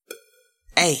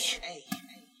Ay.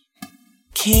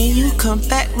 Can you come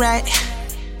back right?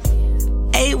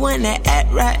 A1 that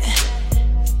act right.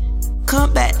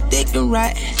 Come back thick and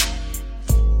right.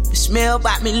 The smell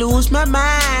about me lose my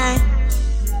mind.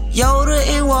 Yoda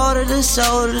in water, the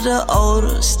soda, the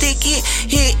odor. Stick it,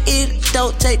 hit it,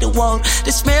 don't take the water.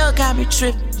 The smell got me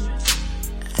tripping.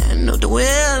 I know the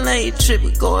well ain't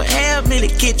tripping. Go and have me in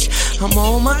the kitchen. I'm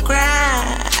on my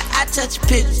grind. I touch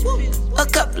pictures, a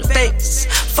couple of babies,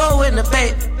 4 in the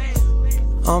baby.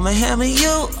 I'ma have me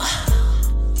you.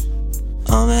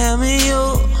 I'ma have me you.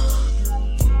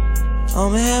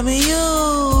 I'ma have me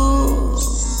you.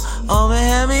 I'ma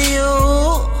have me you.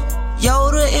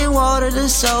 Yoda in water, the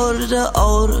soda, the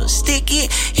odor. Stick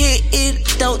it, hit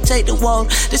it, don't take the water.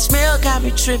 The smell got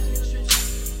me tripping.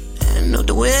 I know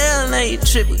the well ain't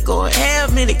tripping. Go and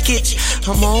have me in the kitchen.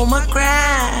 I'm on my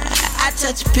grind. I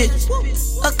touch a picture,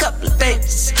 a couple of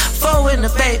babies, 4 in the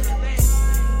baby.